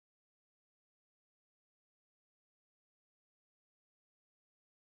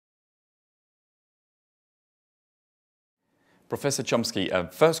Professor Chomsky,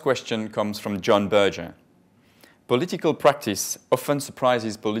 first question comes from John Berger. Political practice often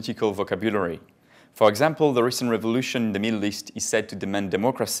surprises political vocabulary. For example, the recent revolution in the Middle East is said to demand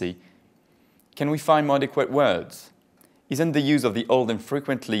democracy. Can we find more adequate words? Isn't the use of the old and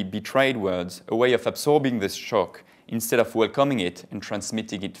frequently betrayed words a way of absorbing this shock instead of welcoming it and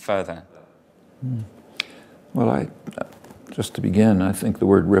transmitting it further? Well, just to begin, I think the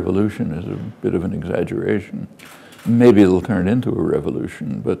word revolution is a bit of an exaggeration. Maybe it'll turn into a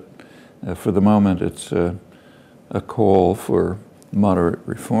revolution, but for the moment it's a call for moderate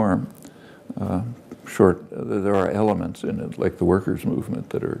reform. There are elements in it, like the workers'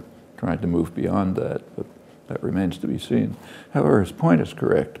 movement, that are trying to move beyond that, but that remains to be seen. However, his point is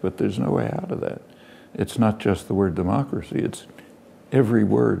correct, but there's no way out of that. It's not just the word democracy, it's every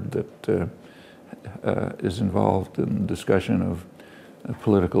word that is involved in discussion of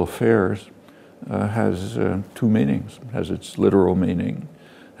political affairs has two meanings. It has its literal meaning,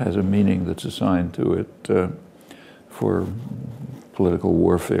 has a meaning that's assigned to it for political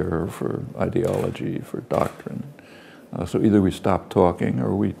warfare, for ideology, for doctrine. So either we stop talking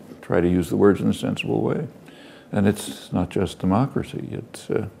or we try to use the words in a sensible way. And it's not just democracy. It's,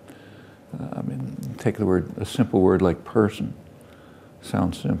 I mean, take a simple word like person.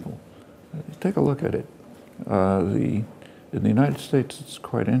 Sounds simple. Take a look at it. In the United States, it's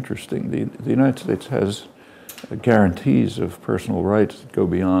quite interesting. The United States has guarantees of personal rights that go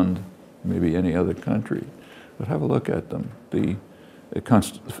beyond maybe any other country. But have a look at them. The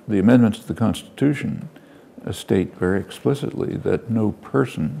amendments to the Constitution state very explicitly that no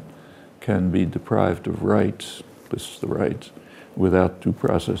person can be deprived of rights, this is the rights, without due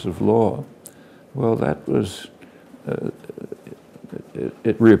process of law. Well, that was,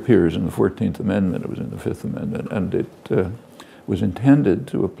 it reappears in the 14th Amendment, it was in the 5th Amendment, and it was intended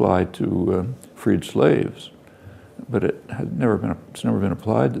to apply to freed slaves, but it's never been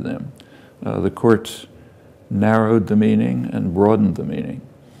applied to them. The courts narrowed the meaning and broadened the meaning,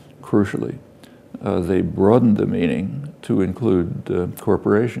 crucially. They broadened the meaning to include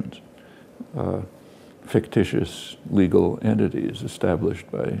corporations, fictitious legal entities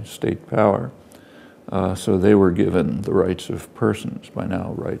established by state power. So they were given the rights of persons, by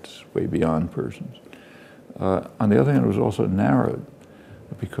now rights way beyond persons. On the other hand, it was also narrowed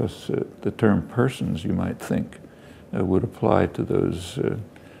because the term persons, you might think, would apply to those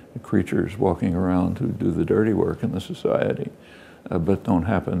creatures walking around who do the dirty work in the society, but don't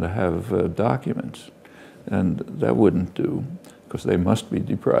happen to have documents. And that wouldn't do, because they must be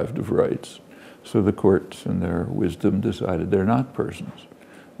deprived of rights. So the courts, in their wisdom, decided they're not persons.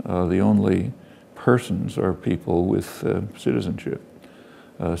 The only persons are people with citizenship.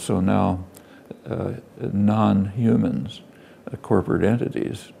 So now non-humans, corporate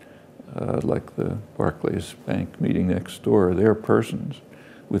entities, like the Barclays Bank meeting next door, they're persons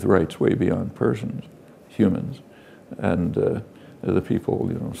with rights way beyond persons, humans. And the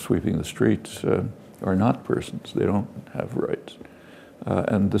people, sweeping the streets are not persons. They don't have rights.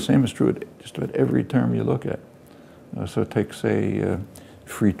 And the same is true at just about every term you look at. So take, say,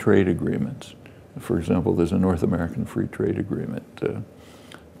 free trade agreements. For example, there's a North American free trade agreement,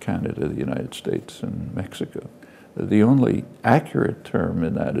 Canada, the United States, and Mexico. The only accurate term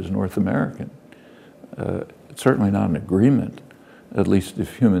in that is North American. It's certainly not an agreement, at least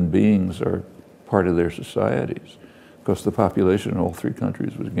if human beings are part of their societies, because the population in all three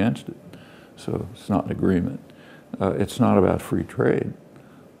countries was against it. So it's not an agreement. It's not about free trade.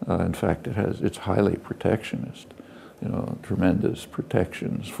 In fact, it's highly protectionist. Tremendous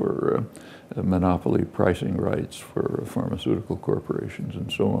protections for monopoly pricing rights for pharmaceutical corporations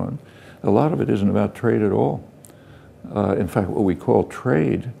and so on. A lot of it isn't about trade at all. In fact, what we call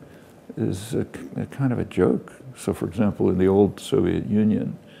trade is a kind of a joke. So, for example, in the old Soviet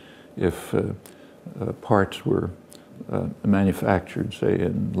Union, if parts were manufactured, say,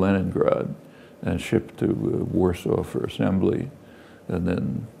 in Leningrad and shipped to Warsaw for assembly and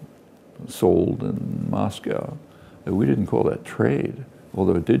then sold in Moscow, we didn't call that trade,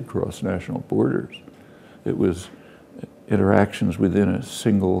 although it did cross national borders. It was interactions within a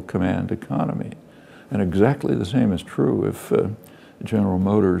single command economy. And exactly the same is true if General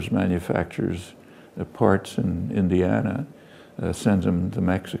Motors manufactures parts in Indiana, sends them to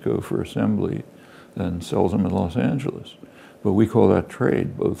Mexico for assembly, and sells them in Los Angeles. But we call that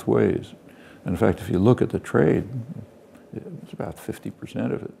trade both ways. In fact, if you look at the trade, it's about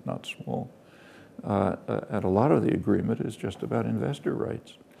 50% of it, not small. And a lot of the agreement is just about investor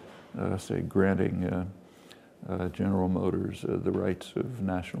rights, say granting General Motors the rights of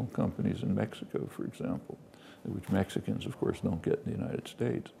national companies in Mexico, for example, which Mexicans, of course, don't get in the United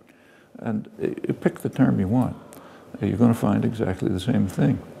States. And you pick the term you want. you're going to find exactly the same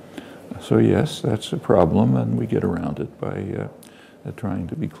thing. So yes, that's a problem, and we get around it by trying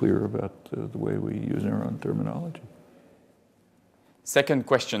to be clear about the way we use our own terminology. Second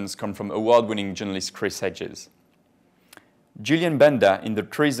questions come from award-winning journalist Chris Hedges. Julian Benda, in The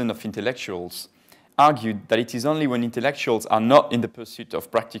Treason of Intellectuals, argued that it is only when intellectuals are not in the pursuit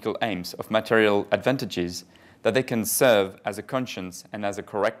of practical aims, of material advantages, that they can serve as a conscience and as a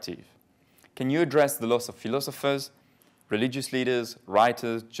corrective. Can you address the loss of philosophers, religious leaders,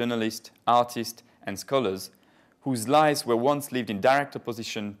 writers, journalists, artists, and scholars whose lives were once lived in direct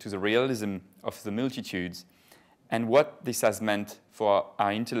opposition to the realism of the multitudes, and what this has meant for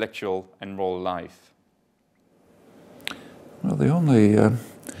our intellectual and moral life? Well,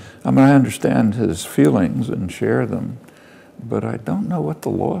 I understand his feelings and share them, but I don't know what the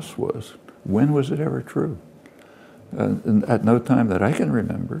loss was. When was it ever true? And at no time that I can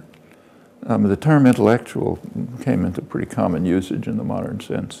remember. The term intellectual came into pretty common usage in the modern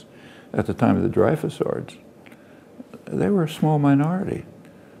sense at the time of the Dreyfusards. They were a small minority,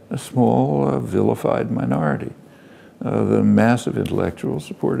 a small vilified minority. The mass of intellectuals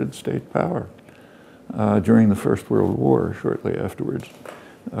supported state power. During the First World War, shortly afterwards,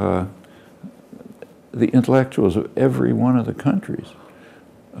 the intellectuals of every one of the countries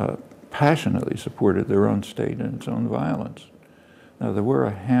passionately supported their own state and its own violence. Now, there were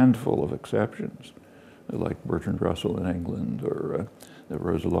a handful of exceptions, like Bertrand Russell in England, or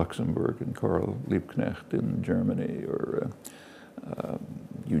Rosa Luxemburg and Karl Liebknecht in Germany, or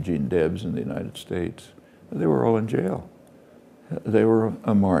Eugene Debs in the United States. They were all in jail. They were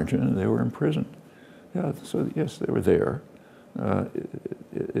a margin, they were imprisoned. Yeah, so yes, they were there.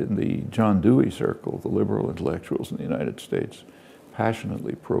 In the John Dewey circle, the liberal intellectuals in the United States,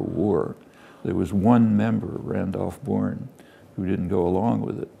 passionately pro-war. There was one member, Randolph Bourne, who didn't go along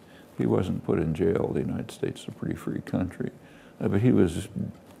with it. He wasn't put in jail. The United States is a pretty free country. But he was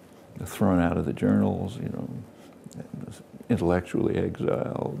thrown out of the journals, intellectually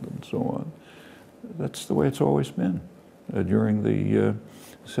exiled and so on. That's the way it's always been. During the,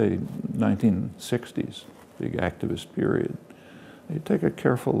 say, 1960s, big activist period, you take a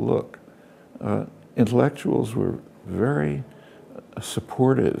careful look. Intellectuals were very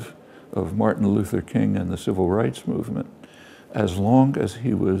supportive of Martin Luther King and the civil rights movement as long as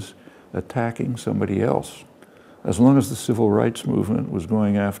he was attacking somebody else. As long as the civil rights movement was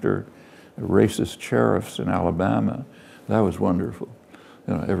going after racist sheriffs in Alabama, that was wonderful.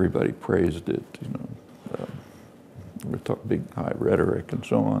 Everybody praised it, we talked big high rhetoric and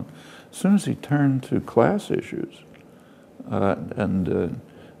so on. As soon as he turned to class issues,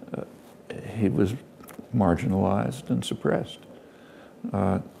 he was marginalized and suppressed.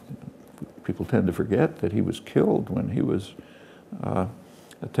 People tend to forget that he was killed when he was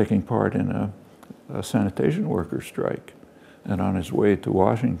taking part in a sanitation worker strike and on his way to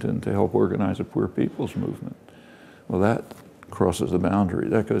Washington to help organize a poor people's movement. Well, that crosses the boundary.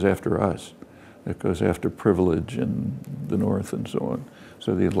 That goes after us. That goes after privilege in the North and so on.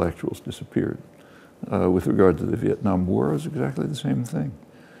 So the intellectuals disappeared. With regard to the Vietnam War, it was exactly the same thing.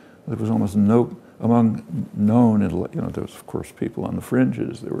 There was almost no, among known, there was of course people on the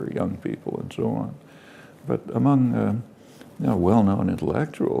fringes, there were young people and so on. But among well-known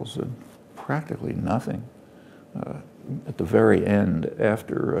intellectuals, practically nothing. At the very end,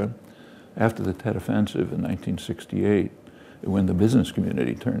 after the Tet Offensive in 1968, when the business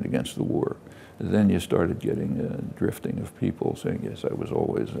community turned against the war, then you started getting a drifting of people saying, yes, I was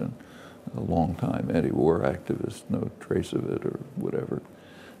always a long-time anti-war activist, no trace of it or whatever.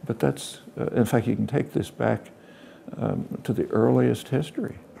 But that's, in fact, you can take this back to the earliest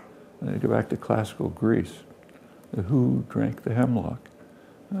history. You go back to classical Greece. Who drank the hemlock?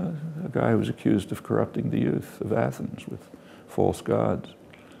 A guy who was accused of corrupting the youth of Athens with false gods.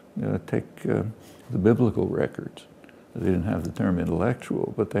 Take the biblical records. They didn't have the term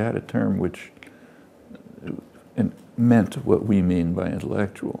intellectual, but they had a term which meant what we mean by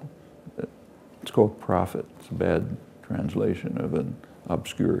intellectual. It's called prophet. It's a bad translation of an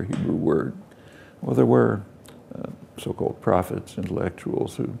obscure Hebrew word. Well, there were so-called prophets,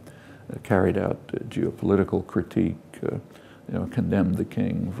 intellectuals who carried out geopolitical critique, condemned the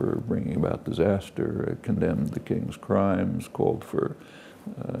king for bringing about disaster, condemned the king's crimes, called for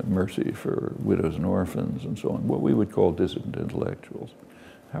mercy for widows and orphans and so on, what we would call dissident intellectuals.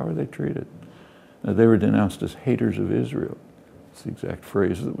 How are they treated? They were denounced as haters of Israel. It's the exact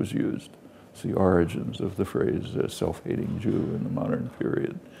phrase that was used. It's the origins of the phrase self-hating Jew in the modern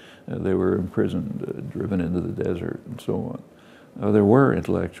period. They were imprisoned, driven into the desert, and so on. There were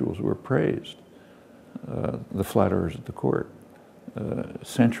intellectuals who were praised, the flatterers at the court.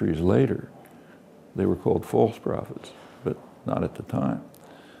 Centuries later, They were called false prophets, but not at the time.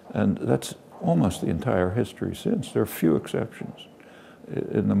 And that's almost the entire history since. There are few exceptions.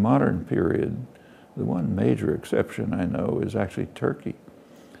 In the modern period, the one major exception I know is actually Turkey.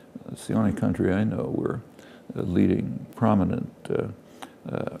 It's the only country I know where leading prominent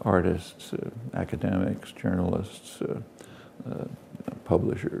artists, academics, journalists,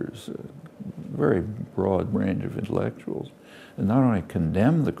 publishers, very broad range of intellectuals, and not only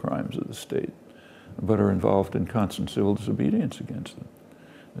condemn the crimes of the state, but are involved in constant civil disobedience against them,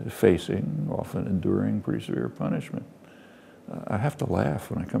 facing, often enduring, pretty severe punishment. I have to laugh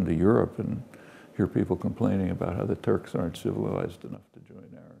when I come to Europe and hear people complaining about how the Turks aren't civilized enough to join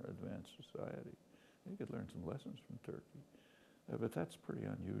our advanced society. You could learn some lessons from Turkey, but that's pretty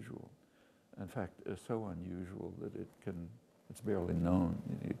unusual. In fact, it's so unusual that it's barely known.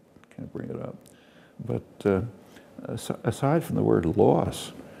 You can't bring it up. But aside from the word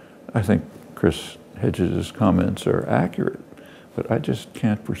loss, I think Chris Hedges' comments are accurate, but I just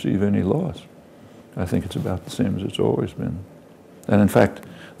can't perceive any loss. I think it's about the same as it's always been. And in fact,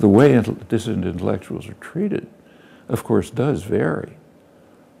 the way dissident intellectuals are treated, of course, does vary.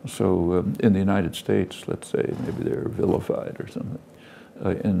 So in the United States, let's say, maybe they're vilified or something.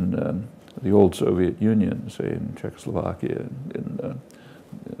 In the old Soviet Union, say in Czechoslovakia in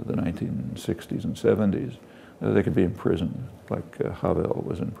the 1960s and 70s, they could be imprisoned, like Havel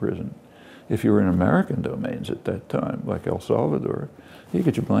was in prison. If you were in American domains at that time, like El Salvador, you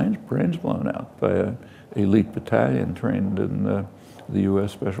get your brains blown out by an elite battalion trained in the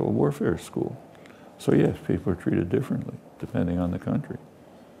U.S. Special Warfare School. So yes, people are treated differently, depending on the country.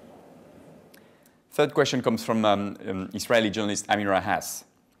 Third question comes from Israeli journalist Amira Hass.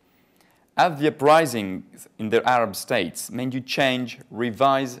 Have the uprisings in the Arab states made you change,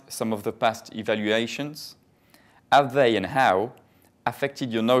 revise some of the past evaluations? Have they and how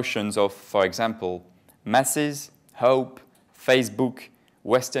affected your notions of, for example, masses, hope, Facebook,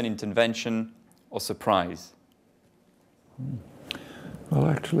 Western intervention, or surprise? Well,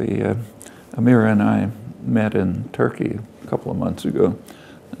 actually, Amira and I met in Turkey a couple of months ago.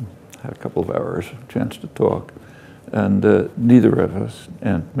 Had a couple of hours, chance to talk. And neither of us,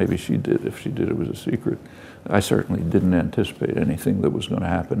 and maybe she did, if she did it was a secret, I certainly didn't anticipate anything that was going to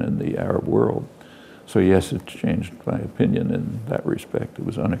happen in the Arab world. So yes, it changed my opinion in that respect. It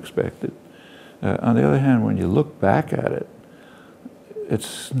was unexpected. On the other hand, when you look back at it,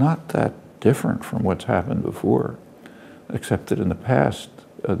 it's not that different from what's happened before, except that in the past,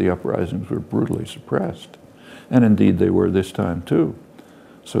 the uprisings were brutally suppressed. And indeed, they were this time too.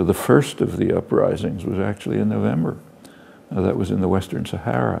 So the first of the uprisings was actually in November. That was in the Western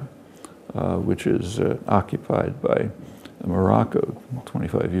Sahara, which is occupied by Morocco.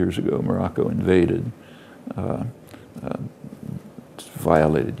 25 years ago, Morocco invaded. It's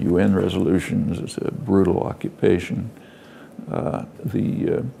violated UN resolutions. It's a brutal occupation.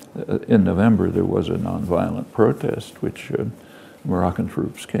 In November, there was a nonviolent protest, which Moroccan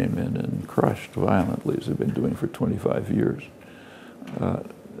troops came in and crushed violently, as they've been doing for 25 years.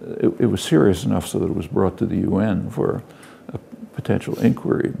 It was serious enough so that it was brought to the UN for a potential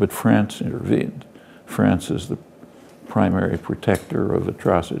inquiry, but France intervened. France is the primary protector of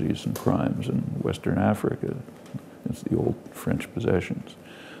atrocities and crimes in Western Africa. It's the old French possessions.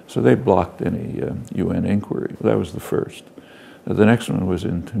 So they blocked any UN inquiry. That was the first. The next one was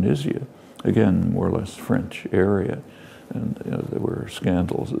in Tunisia, again, more or less French area. And there were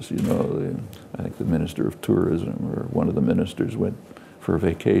scandals, as you know. I think the Minister of Tourism, or one of the ministers, went for a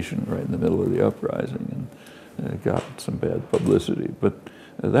vacation right in the middle of the uprising and got some bad publicity. But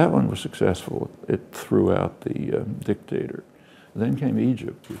that one was successful. It threw out the dictator. Then came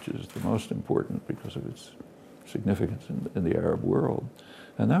Egypt, which is the most important because of its significance in the Arab world.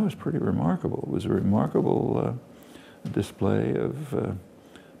 And that was pretty remarkable. It was a remarkable display of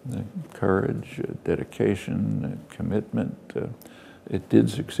courage, dedication, commitment. It did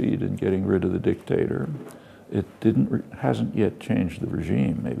succeed in getting rid of the dictator. It hasn't yet changed the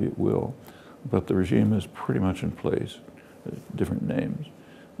regime. Maybe it will, but the regime is pretty much in place. Different names.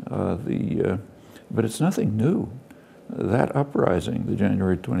 But it's nothing new. That uprising, the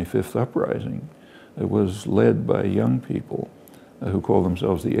January 25th uprising, it was led by young people who call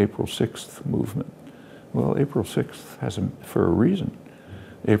themselves the April 6th movement. Well, April 6th has for a reason.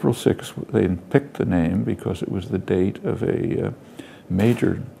 April 6th, they picked the name because it was the date of a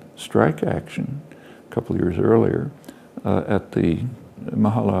major strike action a couple of years earlier at the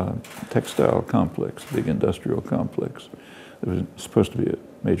Mahala textile complex, big industrial complex. There was supposed to be a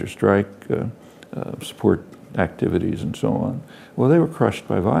major strike, support activities and so on. Well, they were crushed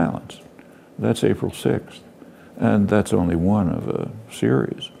by violence. That's April 6th. And that's only one of a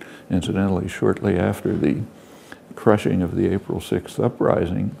series. Incidentally, shortly after the crushing of the April 6th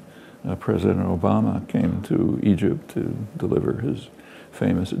uprising, President Obama came to Egypt to deliver his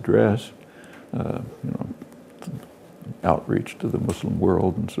famous address, outreach to the Muslim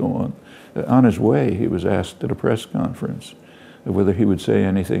world and so on. On his way, he was asked at a press conference whether he would say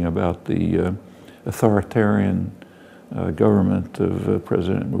anything about the authoritarian government of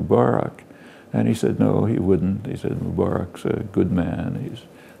President Mubarak. And he said no, he wouldn't. He said Mubarak's a good man. He's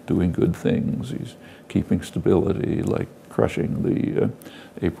doing good things. He's keeping stability, like crushing the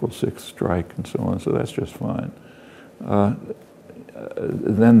April 6th strike and so on. So that's just fine.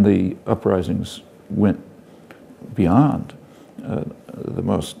 Then the uprisings went beyond. The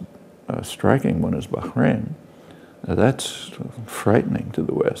most striking one is Bahrain. That's frightening to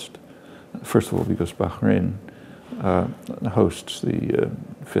the West. First of all, because Bahrain hosts the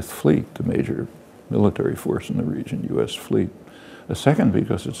Fifth Fleet, the major military force in the region, U.S. fleet. Second,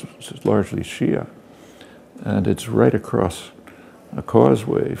 because it's largely Shia, and it's right across a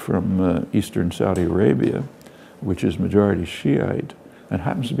causeway from eastern Saudi Arabia, which is majority Shiite, and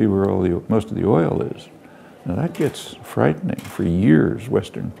happens to be where most of the oil is. Now that gets frightening. For years,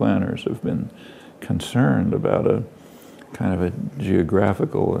 Western planners have been concerned about a kind of a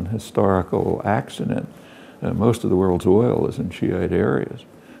geographical and historical accident. Most of the world's oil is in Shiite areas,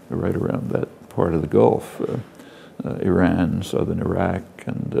 right around that part of the Gulf, Iran, southern Iraq,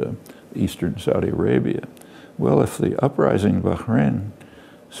 and eastern Saudi Arabia. Well, if the uprising in Bahrain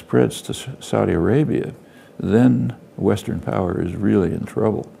spreads to Saudi Arabia, then Western power is really in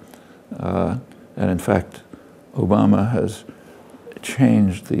trouble. And in fact, Obama has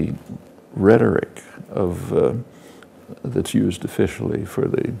changed the rhetoric of that's used officially for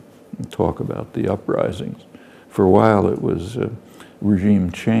the talk about the uprisings. For a while it was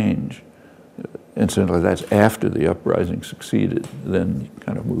regime change. Incidentally, that's after the uprising succeeded. Then you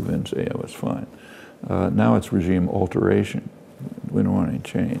kind of move in and say, yeah, it's fine. Now it's regime alteration. We don't want any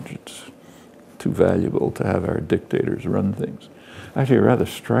change. It's too valuable to have our dictators run things. Actually, a rather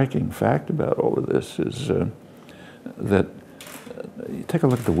striking fact about all of this is that you take a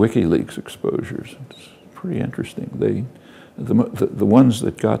look at the WikiLeaks exposures. It's pretty interesting. The ones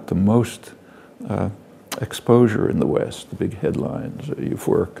that got the most exposure in the West, the big headlines,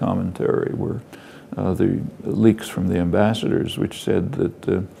 euphoric commentary, were the leaks from the ambassadors, which said that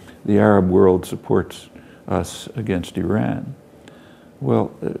the Arab world supports us against Iran. Well,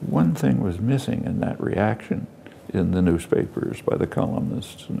 one thing was missing in that reaction in the newspapers by the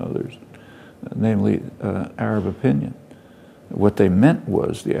columnists and others, namely Arab opinion. What they meant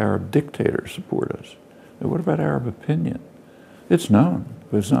was the Arab dictators support us. Now, what about Arab opinion? It's known,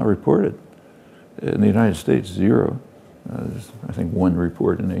 but it's not reported. In the United States, zero. There's, I think, one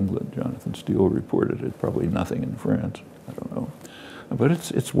report in England. Jonathan Steele reported it, probably nothing in France. I don't know. But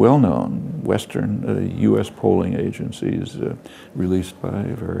it's well known. Western U.S. polling agencies released by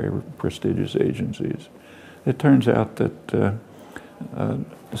very prestigious agencies. It turns out that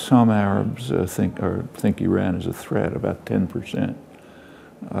some Arabs think Iran is a threat, about 10%.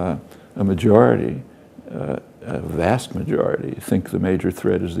 A majority, a vast majority, think the major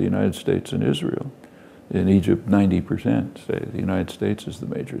threat is the United States and Israel. In Egypt, 90% say the United States is the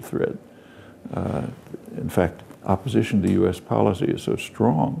major threat. In fact, opposition to U.S. policy is so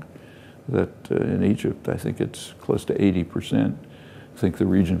strong that in Egypt, I think it's close to 80% think the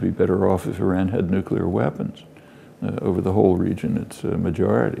region would be better off if Iran had nuclear weapons. Over the whole region, it's a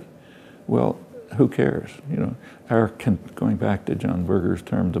majority. Well, who cares? You know, going back to John Berger's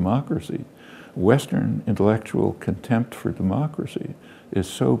term democracy, Western intellectual contempt for democracy is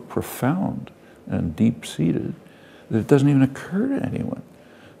so profound and deep-seated that it doesn't even occur to anyone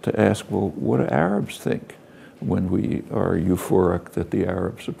to ask, well, what do Arabs think when we are euphoric that the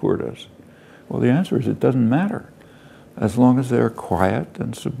Arabs support us? Well, the answer is it doesn't matter. As long as they're quiet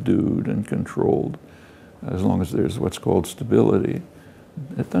and subdued and controlled, as long as there's what's called stability,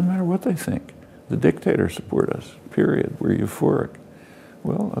 it doesn't matter what they think. The dictators support us, period. We're euphoric.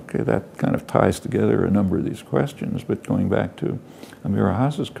 Well, okay, that kind of ties together a number of these questions, but going back to Amira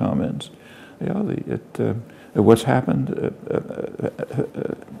Hass's comments, what's happened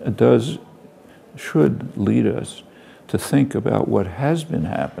should lead us to think about what has been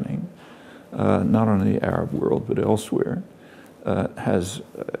happening, not only in the Arab world, but elsewhere, has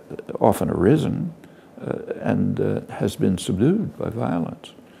often arisen and has been subdued by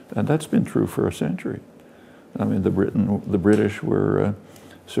violence. And that's been true for a century. I mean, the British were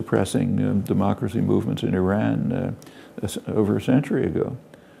suppressing democracy movements in Iran over a century ago.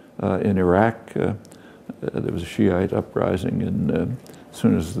 In Iraq, there was a Shiite uprising in As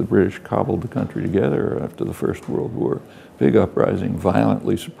soon as the British cobbled the country together after the First World War, big uprising,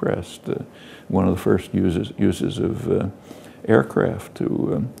 violently suppressed. One of the first uses of aircraft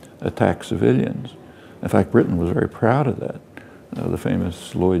to attack civilians. In fact, Britain was very proud of that. The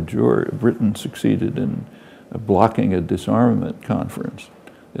famous Lloyd George, Britain succeeded in blocking a disarmament conference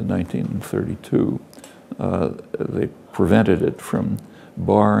in 1932. They prevented it from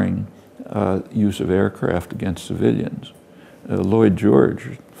barring use of aircraft against civilians. Lloyd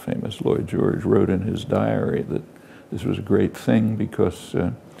George, famous Lloyd George, wrote in his diary that this was a great thing because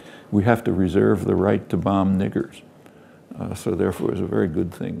we have to reserve the right to bomb niggers. So therefore it was a very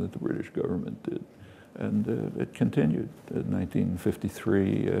good thing that the British government did. And it continued. In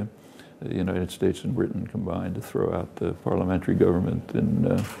 1953, the United States and Britain combined to throw out the parliamentary government in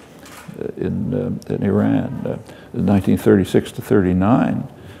Iran. In 1936 to 39,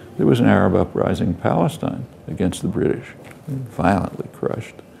 there was an Arab uprising in Palestine against the British, violently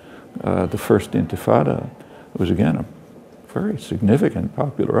crushed. The first Intifada was again a very significant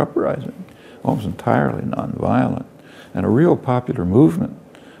popular uprising, almost entirely nonviolent, and a real popular movement.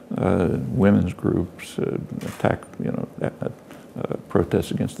 Women's groups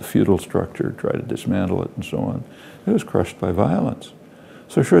protests against the feudal structure, try to dismantle it, and so on. It was crushed by violence.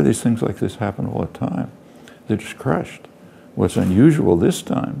 So sure, these things like this happen all the time. They're just crushed. What's unusual this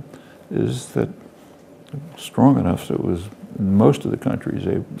time is that strong enough so it was in most of the countries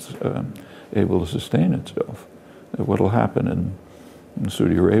able to sustain itself. What will happen in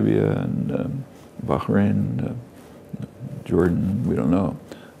Saudi Arabia and Bahrain, Jordan, we don't know.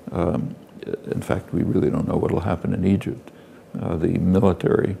 In fact, we really don't know what will happen in Egypt. The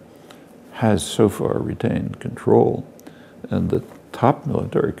military has so far retained control, and the top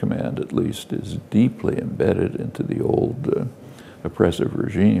military command, at least, is deeply embedded into the old oppressive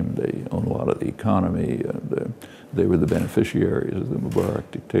regime. They own a lot of the economy. They were the beneficiaries of the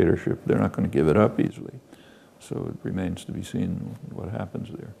Mubarak dictatorship. They're not going to give it up easily. So it remains to be seen what happens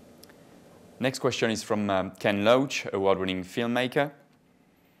there. Next question is from Ken Loach, award-winning filmmaker.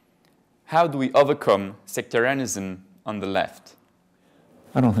 How do we overcome sectarianism on the left?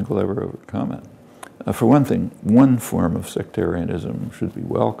 I don't think we'll ever overcome it. For one thing, one form of sectarianism should be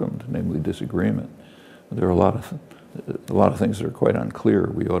welcomed, namely disagreement. There are a lot of things that are quite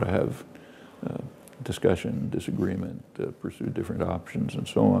unclear. We ought to have discussion, disagreement, pursue different options, and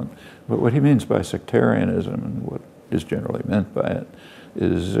so on. But what he means by sectarianism, and what is generally meant by it,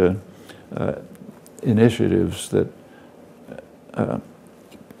 is initiatives that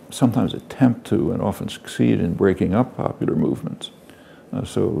sometimes attempt to and often succeed in breaking up popular movements.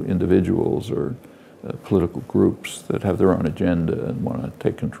 So individuals or political groups that have their own agenda and want to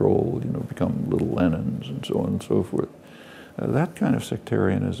take control, become little Lenins and so on and so forth. That kind of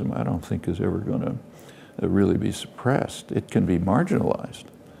sectarianism I don't think is ever going to really be suppressed. It can be marginalized.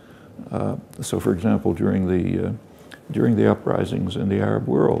 So for example, during the uprisings in the Arab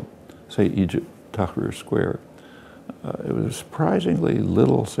world, say Egypt, Tahrir Square, it was surprisingly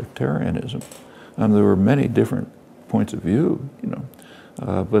little sectarianism. There were many different points of view,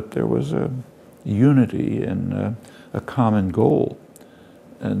 but there was a unity and a common goal.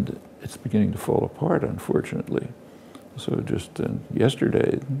 And it's beginning to fall apart, unfortunately. So just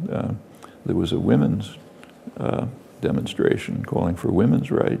yesterday, there was a women's demonstration calling for women's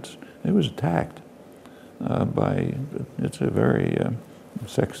rights. It was attacked it's a very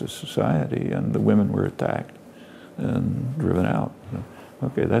sexist society, and the women were attacked and driven out.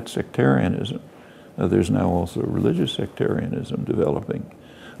 Okay, that's sectarianism. There's now also religious sectarianism developing.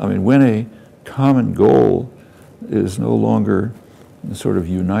 I mean, when a common goal is no longer sort of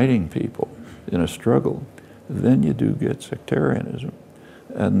uniting people in a struggle, then you do get sectarianism.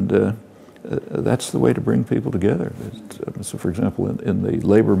 And that's the way to bring people together. So for example, in the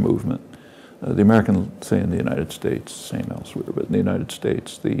labor movement, the American, say in the United States, same elsewhere, but in the United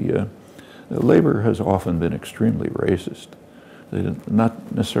States, the labor has often been extremely racist.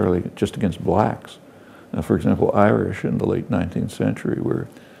 Not necessarily just against blacks. For example, Irish in the late 19th century were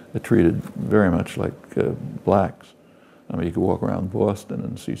treated very much like blacks. I mean, you could walk around Boston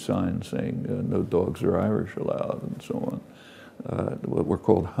and see signs saying no dogs or Irish allowed and so on. What were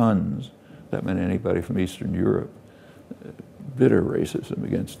called Huns, that meant anybody from Eastern Europe. Bitter racism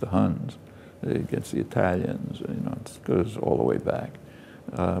against the Huns, against the Italians, it goes all the way back.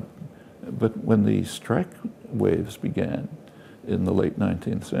 But when the strike waves began in the late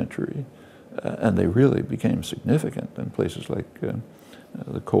 19th century, and they really became significant in places like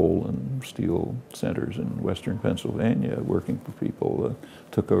the coal and steel centers in western Pennsylvania, working for people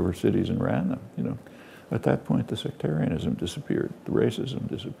took over cities and ran them. At that point, the sectarianism disappeared, the racism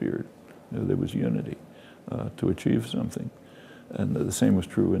disappeared. There was unity to achieve something. And the same was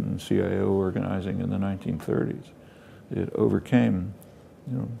true in CIO organizing in the 1930s. It overcame,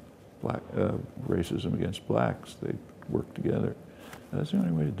 racism against blacks. They worked together. That's the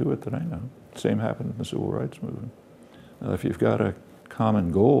only way to do it that I know. Same happened in the civil rights movement. If you've got a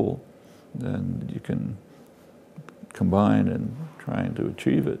common goal, then you can combine in trying to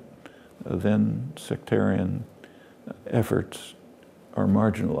achieve it. Then sectarian efforts are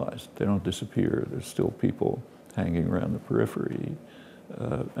marginalized. They don't disappear. There's still people hanging around the periphery.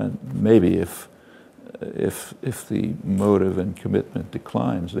 And maybe if the motive and commitment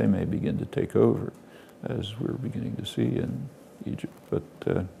declines, they may begin to take over, as we're beginning to see in Egypt. But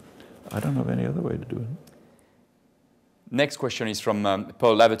I don't know of any other way to do it. Next question is from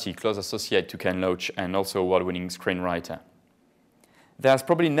Paul Laverty, close associate to Ken Loach and also award-winning screenwriter. There has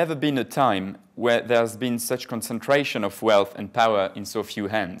probably never been a time where there has been such concentration of wealth and power in so few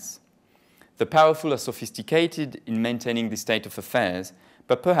hands. The powerful are sophisticated in maintaining this state of affairs,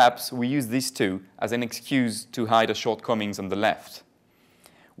 but perhaps we use this too as an excuse to hide our shortcomings on the left.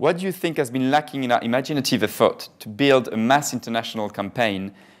 What do you think has been lacking in our imaginative effort to build a mass international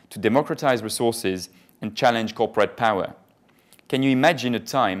campaign to democratize resources and challenge corporate power? Can you imagine a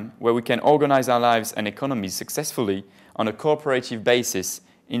time where we can organize our lives and economies successfully on a cooperative basis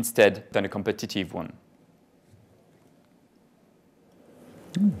instead than a competitive one?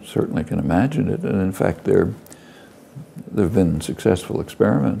 Certainly can imagine it, and in fact there have been successful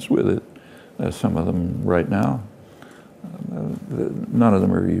experiments with it, some of them right now. None of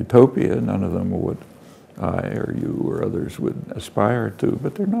them are utopia, none of them are what I or you or others would aspire to,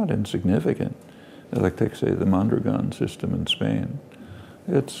 but they're not insignificant. Like, take, say, the Mondragon system in Spain.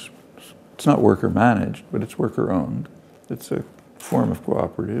 It's not worker-managed, but it's worker-owned. It's a form of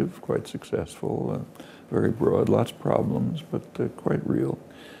cooperative, quite successful, very broad, lots of problems, but quite real.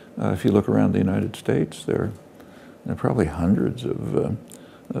 If you look around the United States, there are probably hundreds of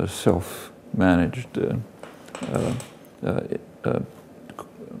self-managed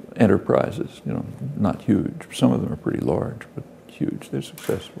enterprises, not huge. Some of them are pretty large, but huge. They're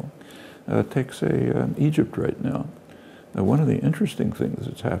successful. Take, say, Egypt right now. One of the interesting things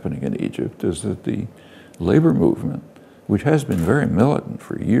that's happening in Egypt is that the labor movement, which has been very militant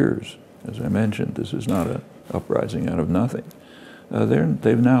for years, as I mentioned, this is not an uprising out of nothing.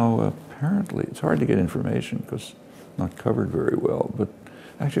 They've now apparently, it's hard to get information because it's not covered very well, but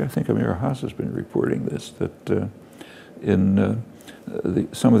actually I think Amira Hass has been reporting this, that in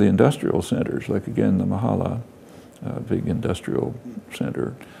some of the industrial centers, like again the Mahala big industrial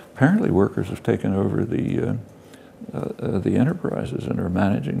center, apparently workers have taken over the enterprises and are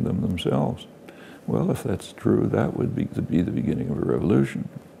managing them themselves. Well, if that's true, that would be the beginning of a revolution.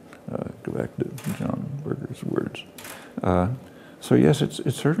 Go back to John Berger's words. So yes,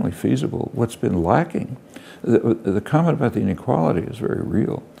 it's certainly feasible. What's been lacking, the comment about the inequality is very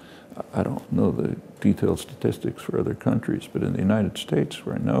real. I don't know the detailed statistics for other countries, but in the United States,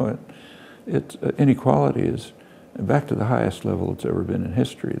 where I know it, inequality is back to the highest level it's ever been in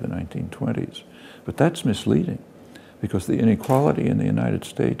history, the 1920s. But that's misleading, because the inequality in the United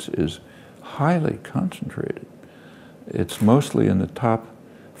States is highly concentrated. It's mostly in the top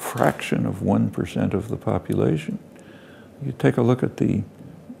fraction of 1% of the population. You take a look at the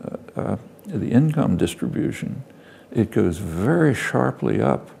income distribution, it goes very sharply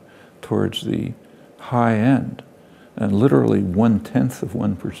up towards the high end, and literally 1/10 of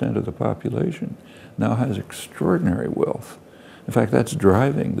 1% of the population now has extraordinary wealth. In fact, that's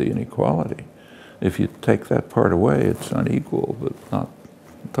driving the inequality. If you take that part away, it's unequal, but not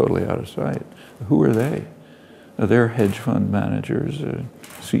totally out of sight. Who are they? They're hedge fund managers,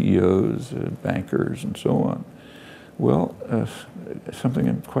 CEOs, bankers, and so on. Well,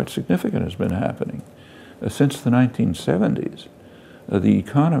 something quite significant has been happening. Since the 1970s, the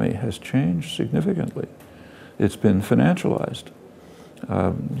economy has changed significantly. It's been financialized.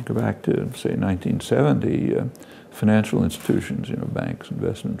 You go back to, say, 1970, financial institutions, banks,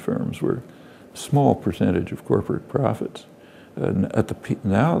 investment firms, were a small percentage of corporate profits. At the peak,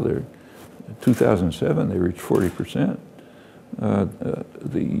 now, in 2007, they reached 40%.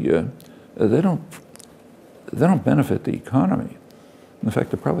 They don't benefit the economy. In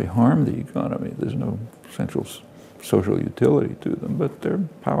fact, they probably harm the economy. There's no central social utility to them, but they're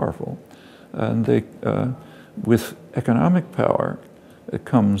powerful. And with economic power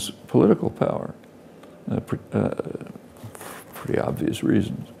comes political power, pretty obvious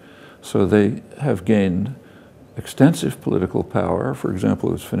reasons. So they have gained extensive political power. For example,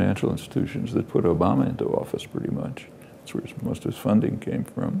 it was financial institutions that put Obama into office pretty much. That's where most of his funding came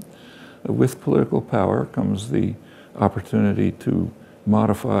from. With political power comes the opportunity to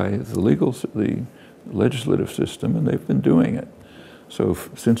modify the legislative system, and they've been doing it. So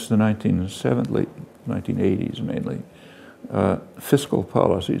since the late 1980s mainly, fiscal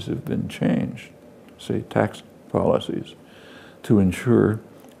policies have been changed, say tax policies, to ensure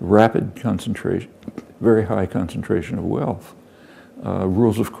rapid concentration, very high concentration of wealth.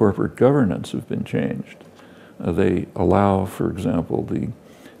 Rules of corporate governance have been changed. They allow, for example, the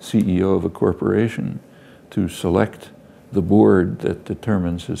CEO of a corporation to select the board that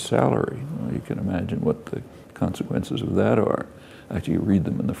determines his salary. Well, you can imagine what the consequences of that are. Actually, you read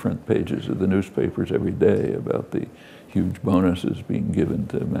them in the front pages of the newspapers every day about the huge bonuses being given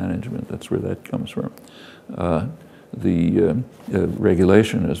to management. That's where that comes from. The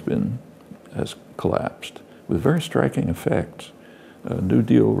regulation has collapsed with very striking effects. New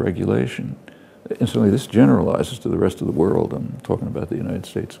Deal regulation. Incidentally, this generalizes to the rest of the world. I'm talking about the United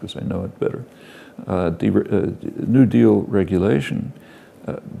States because I know it better. New Deal regulation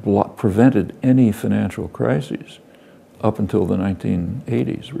prevented any financial crises up until the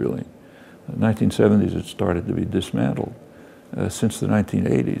 1980s, really. 1970s, it started to be dismantled. Since the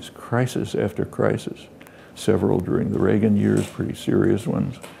 1980s, crisis after crisis, several during the Reagan years, pretty serious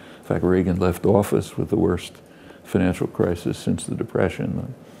ones. In fact, Reagan left office with the worst financial crisis since the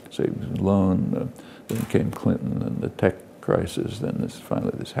Depression, savings and loan, then came Clinton and the tech crisis, then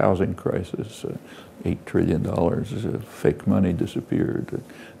finally this housing crisis, $8 trillion, fake money disappeared,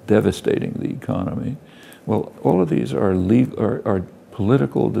 devastating the economy. Well, all of these are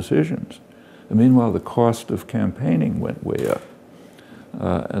political decisions. And meanwhile, the cost of campaigning went way up.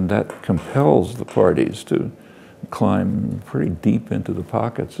 And that compels the parties to climb pretty deep into the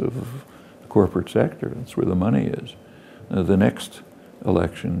pockets of the corporate sector. That's where the money is. The next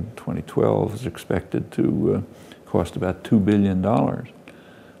election, 2012, is expected to cost about $2 billion.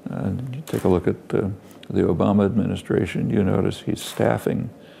 You take a look at the Obama administration, you notice he's staffing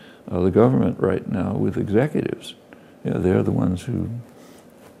the government right now with executives. You know, they're the ones who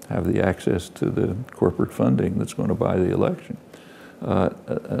have the access to the corporate funding that's going to buy the election.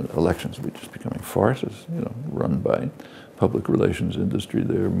 Elections are just becoming farces, you know, run by public relations industry,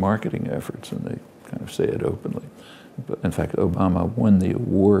 their marketing efforts, and they kind of say it openly. But in fact, Obama won the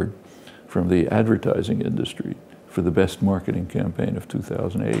award from the advertising industry for the best marketing campaign of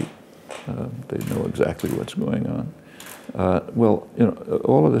 2008. They know exactly what's going on. Well, you know,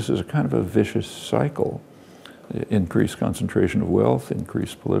 all of this is a kind of a vicious cycle. Increased concentration of wealth,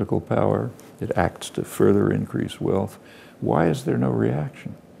 increased political power. It acts to further increase wealth. Why is there no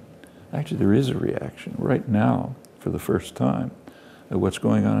reaction? Actually, there is a reaction. Right now, for the first time, what's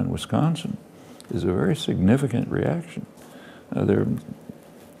going on in Wisconsin is a very significant reaction. There are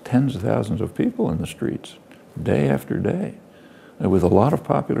tens of thousands of people in the streets, day after day, with a lot of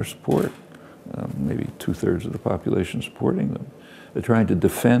popular support, maybe 2/3 of the population supporting them. They're trying to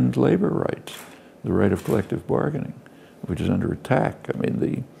defend labor rights, the right of collective bargaining, which is under attack. I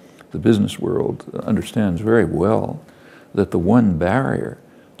mean, the business world understands very well that the one barrier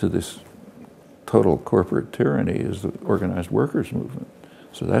to this total corporate tyranny is the organized workers movement.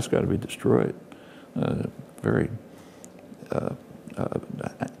 So that's got to be destroyed.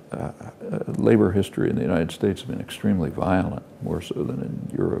 Labor history in the United States has been extremely violent, more so than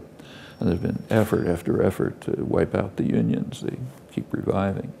in Europe. And there's been effort after effort to wipe out the unions. They keep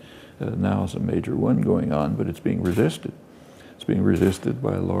reviving. Now is a major one going on, but it's being resisted. It's being resisted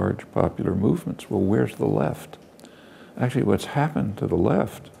by large popular movements. Well, where's the left? Actually, what's happened to the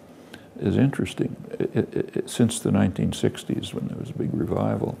left is interesting. Since the 1960s, when there was a big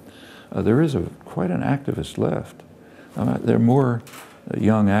revival, there is quite an activist left. There are more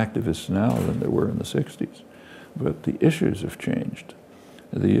young activists now than there were in the 60s, but the issues have changed.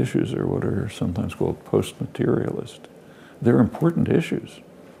 The issues are what are sometimes called post-materialist. They're important issues.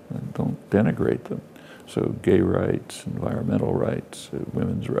 Don't denigrate them. So gay rights, environmental rights,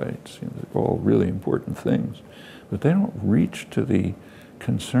 women's rights, you know, they're all really important things. But they don't reach to the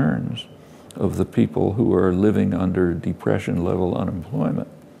concerns of the people who are living under depression-level unemployment.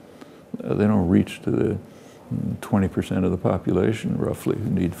 They don't reach to the 20% of the population, roughly, who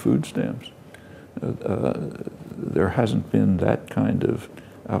need food stamps. There hasn't been that kind of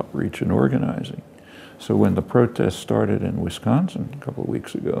outreach and organizing. So when the protests started in Wisconsin a couple of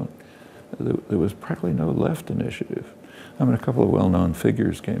weeks ago, there was practically no left initiative. I mean, a couple of well-known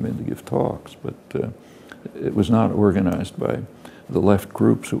figures came in to give talks, but it was not organized by the left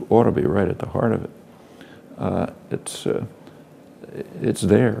groups who ought to be right at the heart of it. It's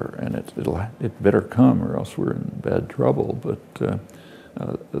there, and it better come, or else we're in bad trouble. But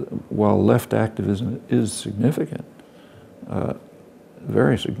while left activism is significant,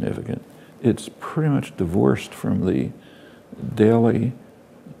 very significant, it's pretty much divorced from the daily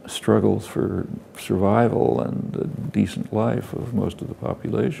struggles for survival and a decent life of most of the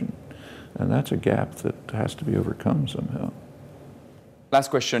population. And that's a gap that has to be overcome somehow. Last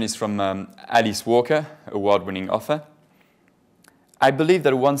question is from Alice Walker, award-winning author. I believe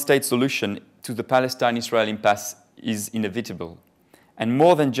that a one-state solution to the Palestine-Israel impasse is inevitable, and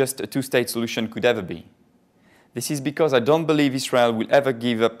more than just a two-state solution could ever be. This is because I don't believe Israel will ever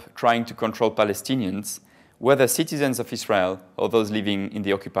give up trying to control Palestinians, whether citizens of Israel or those living in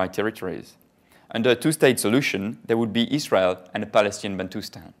the occupied territories. Under a two-state solution, there would be Israel and a Palestinian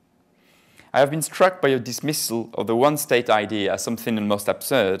Bantustan. I have been struck by your dismissal of the one-state idea as something almost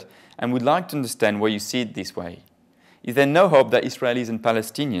absurd and would like to understand why you see it this way. Is there no hope that Israelis and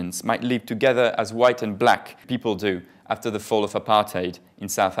Palestinians might live together as white and black people do after the fall of apartheid in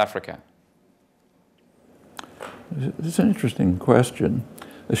South Africa? It's an interesting question.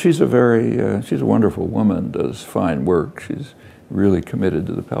 She's a wonderful woman, does fine work. She's really committed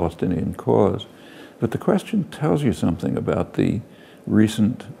to the Palestinian cause. But the question tells you something about the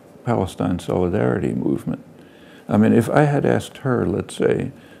recent Palestine solidarity movement. I mean, if I had asked her, let's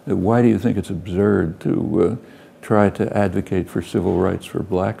say, why do you think it's absurd to try to advocate for civil rights for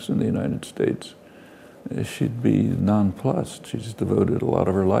blacks in the United States, she'd be nonplussed. She's devoted a lot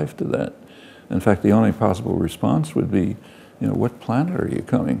of her life to that. In fact, the only possible response would be, you know, what planet are you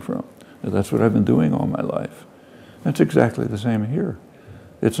coming from? That's what I've been doing all my life. That's exactly the same here.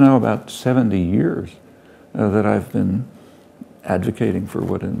 It's now about 70 years that I've been advocating for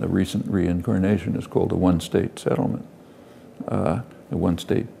what in the recent reincarnation is called a one-state settlement. A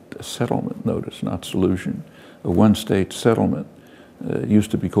one-state settlement, notice, not solution. A one-state settlement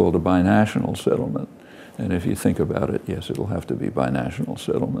used to be called a binational settlement. And if you think about it, yes, it'll have to be binational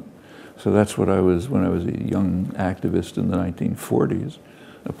settlement. So that's what I was, when I was a young activist in the 1940s,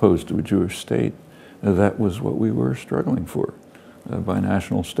 opposed to a Jewish state. That was what we were struggling for, a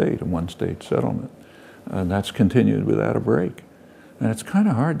binational state, a one-state settlement. And that's continued without a break. And it's kind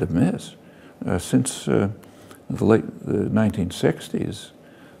of hard to miss. Since the 1960s,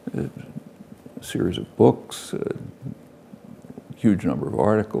 a series of books, huge number of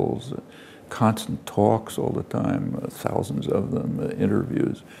articles, constant talks all the time, thousands of them,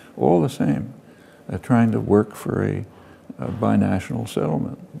 interviews, all the same, trying to work for a binational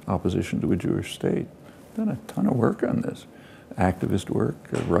settlement, opposition to a Jewish state. Done a ton of work on this, activist work,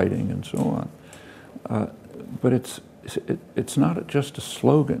 writing, and so on. But it's not just a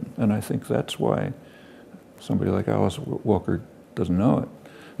slogan, and I think that's why somebody like Alice Walker doesn't know it.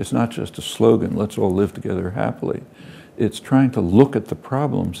 It's not just a slogan, let's all live together happily. It's trying to look at the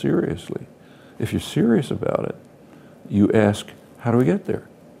problem seriously. If you're serious about it, you ask, how do we get there?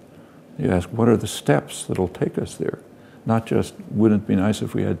 You ask, what are the steps that'll take us there? Not just, wouldn't it be nice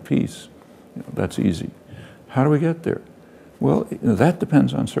if we had peace? You know, that's easy. How do we get there? Well, you know, that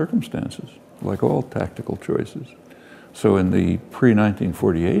depends on circumstances, like all tactical choices. So in the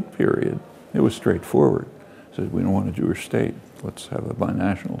pre-1948 period, it was straightforward. It said, we don't want a Jewish state, let's have a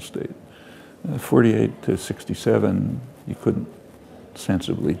binational state. 48 to 67, you couldn't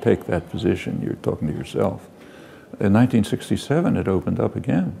sensibly take that position. You're talking to yourself. In 1967, it opened up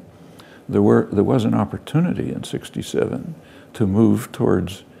again. There was an opportunity in 67 to move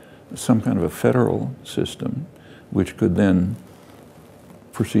towards some kind of a federal system, which could then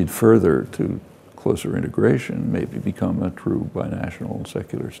proceed further to closer integration, maybe become a true binational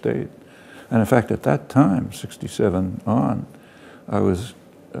secular state. And in fact, at that time, 67 on, I was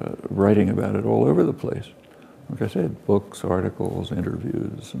writing about it all over the place. Like I said, books, articles,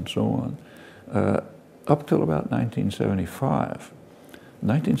 interviews, and so on, up till about 1975.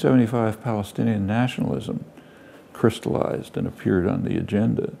 1975, Palestinian nationalism crystallized and appeared on the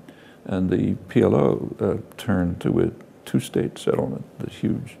agenda, and the PLO turned to a two-state settlement, the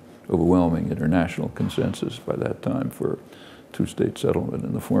huge, overwhelming international consensus by that time for two-state settlement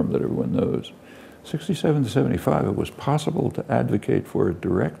in the form that everyone knows. 67 to 75, it was possible to advocate for it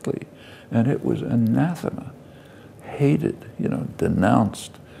directly, and it was anathema, hated, you know,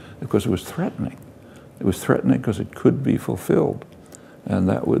 denounced, because it was threatening. It was threatening because it could be fulfilled, and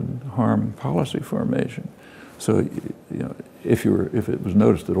that would harm policy formation. So, you know, if it was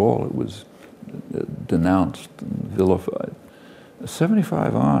noticed at all, it was denounced and vilified.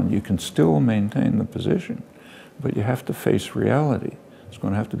 75 on, you can still maintain the position, but you have to face reality. It's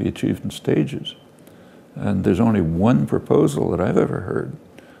going to have to be achieved in stages. And there's only one proposal that I've ever heard,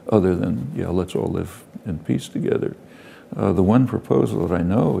 other than, yeah, let's all live in peace together. The one proposal that I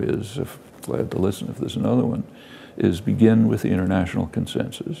know is, if glad to listen if there's another one, is begin with the international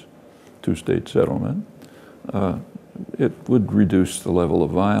consensus, two-state settlement. It would reduce the level of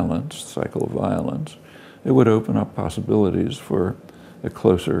violence, cycle of violence. It would open up possibilities for a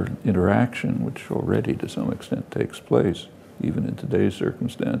closer interaction, which already to some extent takes place, even in today's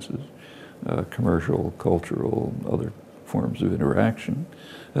circumstances, commercial, cultural, other forms of interaction,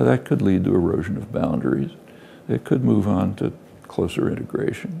 that could lead to erosion of boundaries. It could move on to closer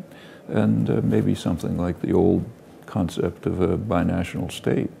integration, and maybe something like the old concept of a binational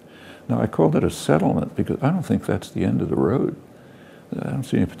state. Now, I called it a settlement because I don't think that's the end of the road. I don't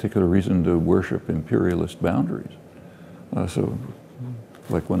see any particular reason to worship imperialist boundaries. So,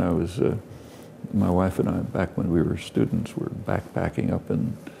 like when I was, my wife and I, back when we were students, were backpacking up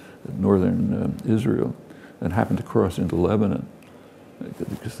in northern Israel and happened to cross into Lebanon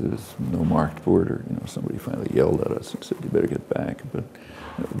because there's no marked border. You know, somebody finally yelled at us and said, "You better get back." But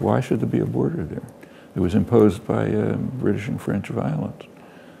why should there be a border there? It was imposed by British and French violence.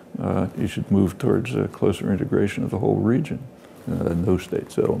 You should move towards a closer integration of the whole region. No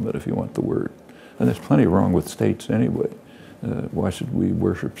state settlement, if you want the word. And there's plenty wrong with states anyway. Why should we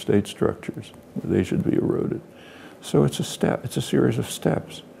worship state structures? They should be eroded. So it's a step, it's a series of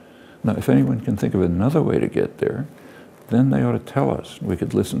steps. Now, if anyone can think of another way to get there, then they ought to tell us. We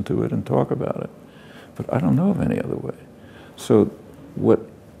could listen to it and talk about it. But I don't know of any other way. So what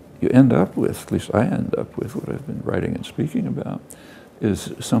you end up with, at least I end up with, what I've been writing and speaking about,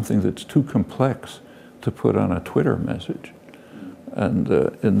 is something that's too complex to put on a Twitter message. And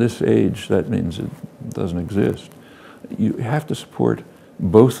in this age, that means it doesn't exist. You have to support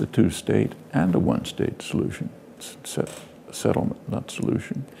both the two-state and a one-state solution, settlement, not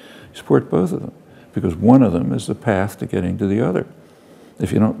solution. You support both of them, because one of them is the path to getting to the other.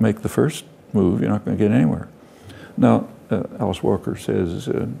 If you don't make the first move, you're not going to get anywhere. Now, Alice Walker says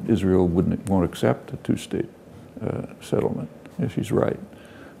Israel won't accept a two-state settlement. Yeah, she's right.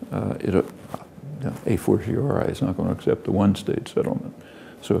 A fortiori is not going to accept the one-state settlement.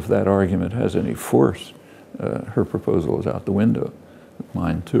 So if that argument has any force, her proposal is out the window,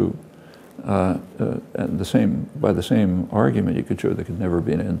 mine too. And by the same argument, you could show there could never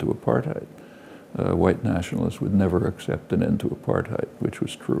be an end to apartheid. White nationalists would never accept an end to apartheid, which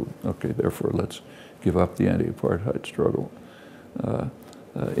was true. Okay, therefore let's give up the anti-apartheid struggle.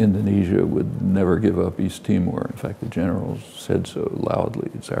 Indonesia would never give up East Timor. In fact, the generals said so loudly.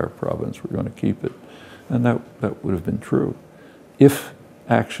 It's our province, we're going to keep it. And that would have been true if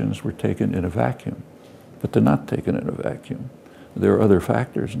actions were taken in a vacuum. But they're not taken in a vacuum. There are other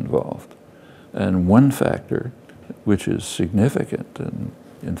factors involved. And one factor, which is significant, and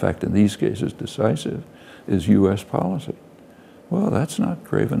in fact in these cases decisive, is U.S. policy. Well, that's not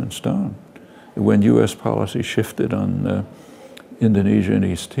graven in stone. When U.S. policy shifted on Indonesia and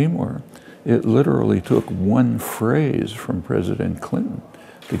East Timor, it literally took one phrase from President Clinton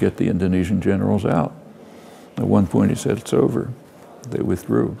to get the Indonesian generals out. At one point he said, "It's over." They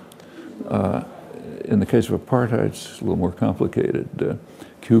withdrew. In the case of apartheid, it's a little more complicated.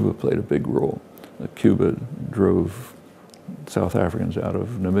 Cuba played a big role. Cuba drove South Africans out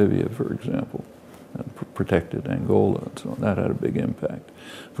of Namibia, for example, and protected Angola and so on. That had a big impact.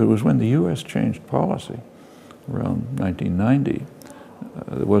 But it was when the U.S. changed policy around 1990,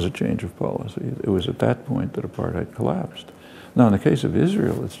 there was a change of policy. It was at that point that apartheid collapsed. Now, in the case of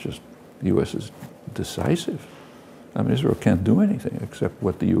Israel, it's just the U.S. is decisive. I mean, Israel can't do anything except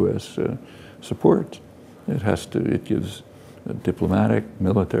what the U.S. supports. It gives diplomatic,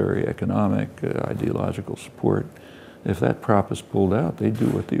 military, economic, ideological support. If that prop is pulled out, they do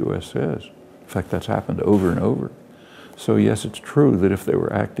what the U.S. says. In fact, that's happened over and over. So yes, it's true that if they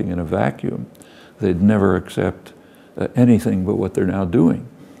were acting in a vacuum, they'd never accept anything but what they're now doing.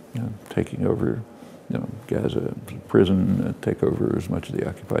 Taking over Gaza prison, take over as much of the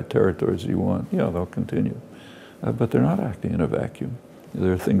occupied territories as you want. Yeah, they'll continue. But they're not acting in a vacuum.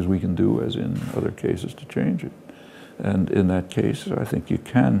 There are things we can do, as in other cases, to change it. And in that case, I think you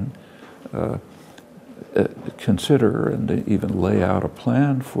can consider and even lay out a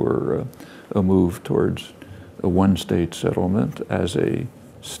plan for a move towards a one-state settlement as a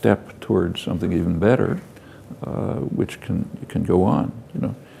step towards something even better, which can go on.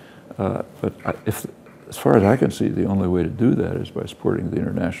 But as far as I can see, the only way to do that is by supporting the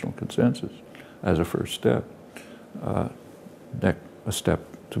international consensus as a first step. A step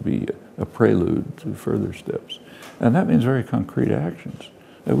to be a prelude to further steps. And that means very concrete actions.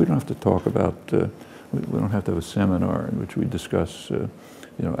 We don't have to talk about, we don't have to have a seminar in which we discuss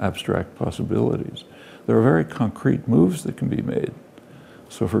abstract possibilities. There are very concrete moves that can be made.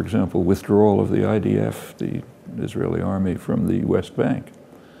 So for example, withdrawal of the IDF, the Israeli army, from the West Bank.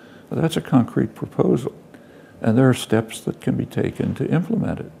 Well, that's a concrete proposal. And there are steps that can be taken to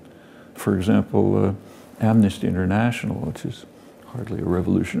implement it. For example, Amnesty International, which is hardly a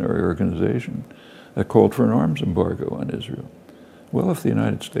revolutionary organization, called for an arms embargo on Israel. Well, if the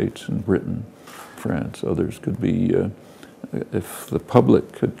United States and Britain, France, others could be, if the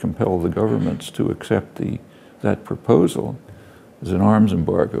public could compel the governments to accept that proposal as an arms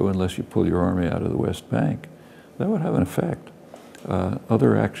embargo unless you pull your army out of the West Bank, that would have an effect.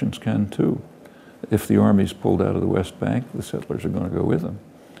 Other actions can too. If the army's pulled out of the West Bank, the settlers are going to go with them.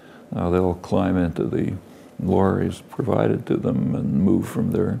 They'll climb into the lorries provided to them and move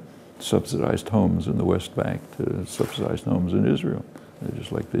from their subsidized homes in the West Bank to subsidized homes in Israel,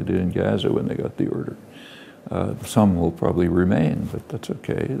 just like they did in Gaza when they got the order. Some will probably remain, but that's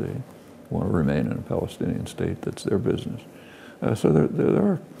okay. They want to remain in a Palestinian state. That's their business. So there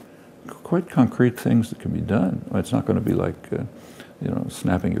are quite concrete things that can be done. It's not going to be like,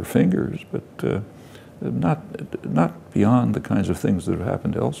 snapping your fingers, but not beyond the kinds of things that have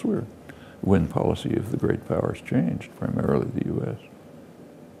happened elsewhere when policy of the great powers changed, primarily the U.S.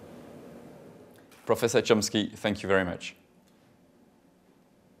 Professor Chomsky, thank you very much.